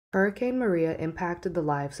Hurricane Maria impacted the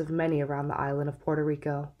lives of many around the island of Puerto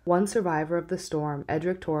Rico. One survivor of the storm,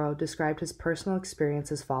 Edric Toro, described his personal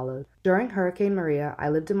experience as follows. During Hurricane Maria, I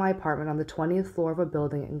lived in my apartment on the 20th floor of a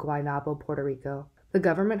building in Guaynabo, Puerto Rico. The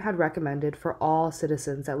government had recommended for all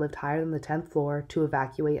citizens that lived higher than the 10th floor to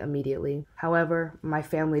evacuate immediately. However, my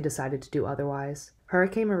family decided to do otherwise.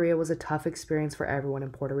 Hurricane Maria was a tough experience for everyone in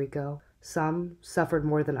Puerto Rico. Some suffered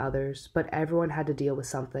more than others, but everyone had to deal with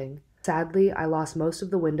something. Sadly, I lost most of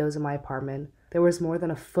the windows in my apartment. There was more than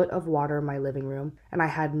a foot of water in my living room, and I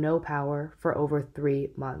had no power for over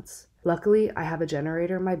 3 months. Luckily, I have a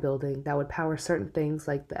generator in my building that would power certain things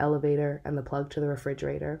like the elevator and the plug to the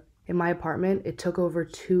refrigerator. In my apartment, it took over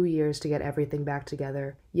 2 years to get everything back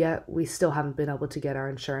together, yet we still haven't been able to get our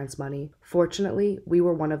insurance money. Fortunately, we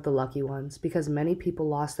were one of the lucky ones because many people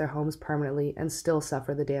lost their homes permanently and still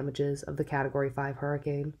suffer the damages of the Category 5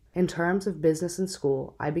 hurricane. In terms of business and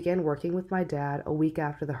school, I began working with my dad a week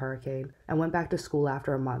after the hurricane and went back to school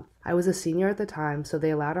after a month. I was a senior at the time, so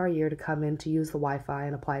they allowed our year to come in to use the Wi-Fi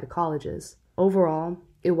and apply to colleges. Overall,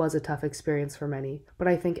 it was a tough experience for many, but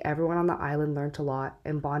I think everyone on the island learned a lot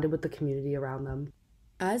and bonded with the community around them.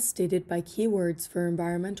 As stated by Keywords for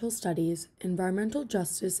Environmental Studies, environmental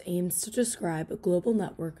justice aims to describe a global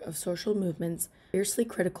network of social movements fiercely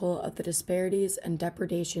critical of the disparities and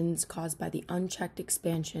depredations caused by the unchecked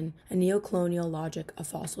expansion and neocolonial logic of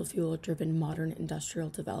fossil fuel-driven modern industrial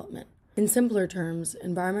development. In simpler terms,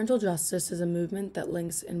 environmental justice is a movement that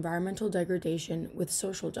links environmental degradation with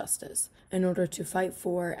social justice in order to fight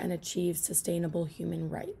for and achieve sustainable human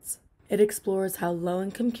rights. It explores how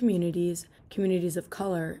low-income communities, communities of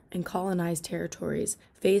color, and colonized territories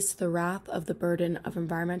face the wrath of the burden of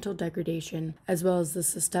environmental degradation as well as the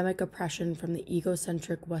systemic oppression from the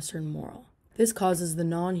egocentric Western moral. This causes the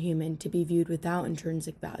non-human to be viewed without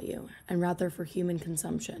intrinsic value, and rather for human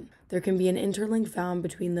consumption. There can be an interlink found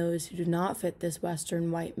between those who do not fit this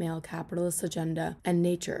Western white male capitalist agenda and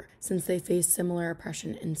nature, since they face similar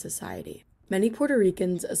oppression in society. Many Puerto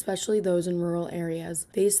Ricans, especially those in rural areas,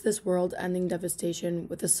 face this world-ending devastation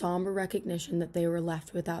with a somber recognition that they were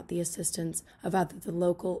left without the assistance of either the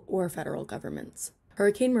local or federal governments.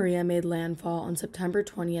 Hurricane Maria made landfall on September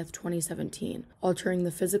 20th, 2017, altering the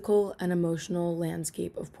physical and emotional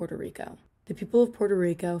landscape of Puerto Rico. The people of Puerto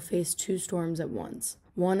Rico faced two storms at once,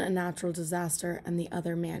 one a natural disaster and the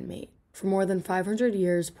other man-made. For more than 500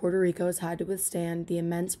 years, Puerto Rico has had to withstand the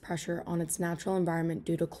immense pressure on its natural environment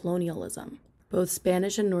due to colonialism. Both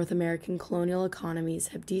Spanish and North American colonial economies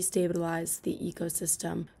have destabilized the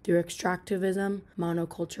ecosystem through extractivism,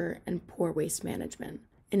 monoculture, and poor waste management.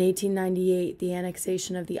 In 1898, the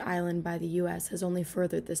annexation of the island by the U.S. has only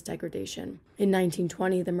furthered this degradation. In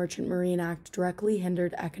 1920, the Merchant Marine Act directly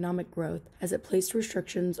hindered economic growth as it placed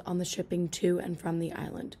restrictions on the shipping to and from the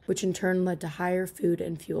island, which in turn led to higher food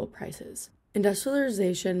and fuel prices.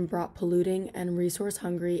 Industrialization brought polluting and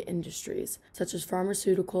resource-hungry industries, such as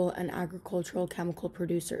pharmaceutical and agricultural chemical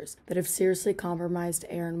producers, that have seriously compromised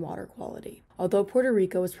air and water quality. Although Puerto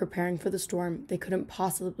Rico was preparing for the storm, they couldn't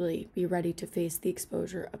possibly be ready to face the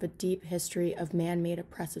exposure of a deep history of man-made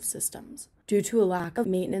oppressive systems. Due to a lack of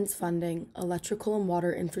maintenance funding, electrical and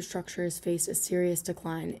water infrastructure has faced a serious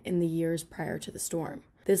decline in the years prior to the storm.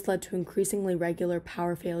 This led to increasingly regular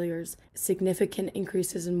power failures, significant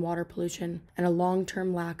increases in water pollution, and a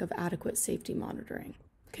long-term lack of adequate safety monitoring,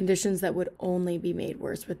 conditions that would only be made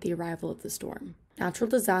worse with the arrival of the storm. Natural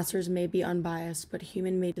disasters may be unbiased, but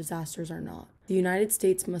human-made disasters are not. The United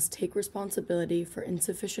States must take responsibility for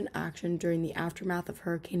insufficient action during the aftermath of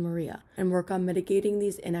Hurricane Maria and work on mitigating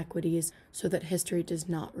these inequities so that history does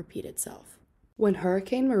not repeat itself. When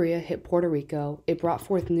Hurricane Maria hit Puerto Rico, it brought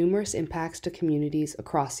forth numerous impacts to communities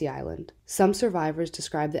across the island. Some survivors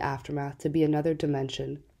describe the aftermath to be another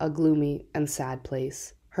dimension, a gloomy and sad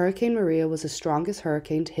place. Hurricane Maria was the strongest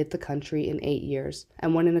hurricane to hit the country in 8 years,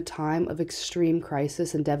 and when in a time of extreme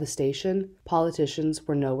crisis and devastation, politicians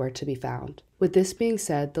were nowhere to be found. With this being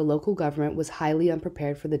said, the local government was highly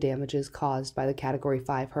unprepared for the damages caused by the Category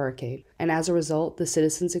 5 hurricane, and as a result, the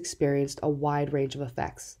citizens experienced a wide range of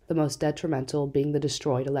effects, the most detrimental being the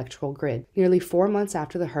destroyed electrical grid. Nearly 4 months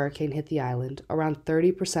after the hurricane hit the island, around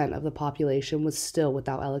 30% of the population was still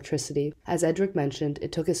without electricity. As Edric mentioned,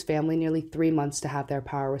 it took his family nearly 3 months to have their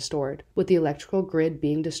power restored. With the electrical grid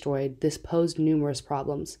being destroyed, this posed numerous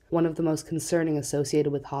problems, one of the most concerning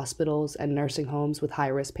associated with hospitals and nursing homes with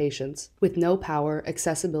high-risk patients. With no no power,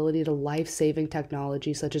 accessibility to life-saving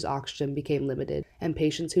technology such as oxygen became limited, and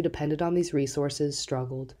patients who depended on these resources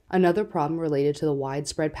struggled. Another problem related to the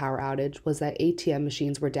widespread power outage was that ATM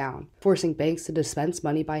machines were down, forcing banks to dispense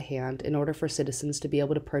money by hand in order for citizens to be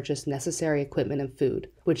able to purchase necessary equipment and food,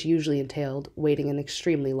 which usually entailed waiting in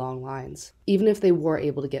extremely long lines. Even if they were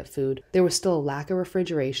able to get food, there was still a lack of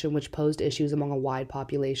refrigeration, which posed issues among a wide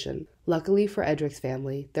population. Luckily for Edric's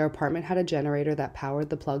family, their apartment had a generator that powered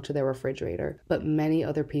the plug to their refrigerator, but many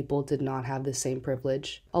other people did not have the same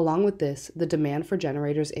privilege. Along with this, the demand for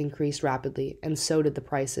generators increased rapidly, and so did the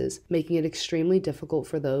prices, making it extremely difficult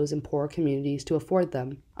for those in poor communities to afford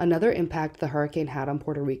them. Another impact the hurricane had on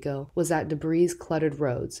Puerto Rico was that debris cluttered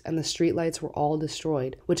roads, and the streetlights were all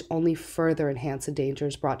destroyed, which only further enhanced the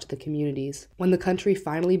dangers brought to the communities. When the country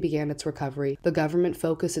finally began its recovery, the government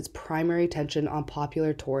focused its primary attention on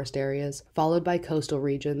popular tourist areas, followed by coastal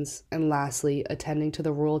regions, and lastly, attending to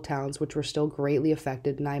the rural towns which were still greatly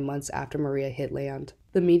affected 9 months after Maria hit land.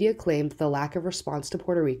 The media claimed the lack of response to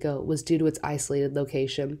Puerto Rico was due to its isolated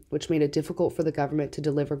location, which made it difficult for the government to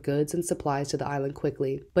deliver goods and supplies to the island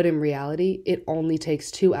quickly. But in reality, it only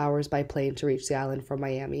takes 2 hours by plane to reach the island from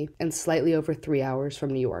Miami, and slightly over 3 hours from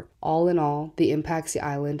New York. All in all, the impacts the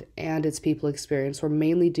island and its people experienced were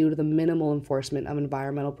mainly due to the minimal enforcement of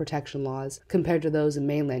environmental protection laws compared to those in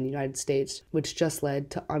mainland United States, which just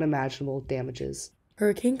led to unimaginable damages.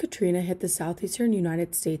 Hurricane Katrina hit the southeastern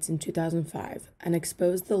United States in 2005 and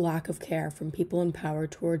exposed the lack of care from people in power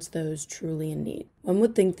towards those truly in need. One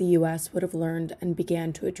would think the U.S. would have learned and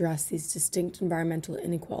began to address these distinct environmental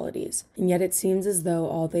inequalities, and yet it seems as though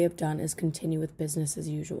all they have done is continue with business as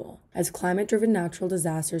usual. As climate-driven natural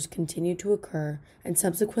disasters continue to occur, and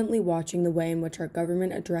subsequently watching the way in which our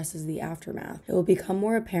government addresses the aftermath, it will become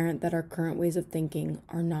more apparent that our current ways of thinking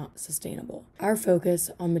are not sustainable. Our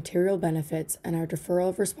focus on material benefits and our deferral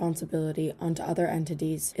of responsibility onto other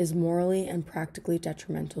entities is morally and practically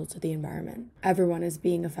detrimental to the environment. Everyone is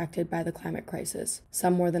being affected by the climate crisis,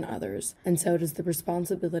 some more than others, and so it is the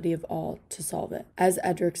responsibility of all to solve it. As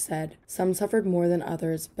Edric said, some suffered more than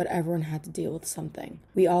others, but everyone had to deal with something.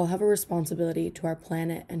 We all have a responsibility to our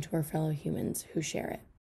planet and to our fellow humans who share it.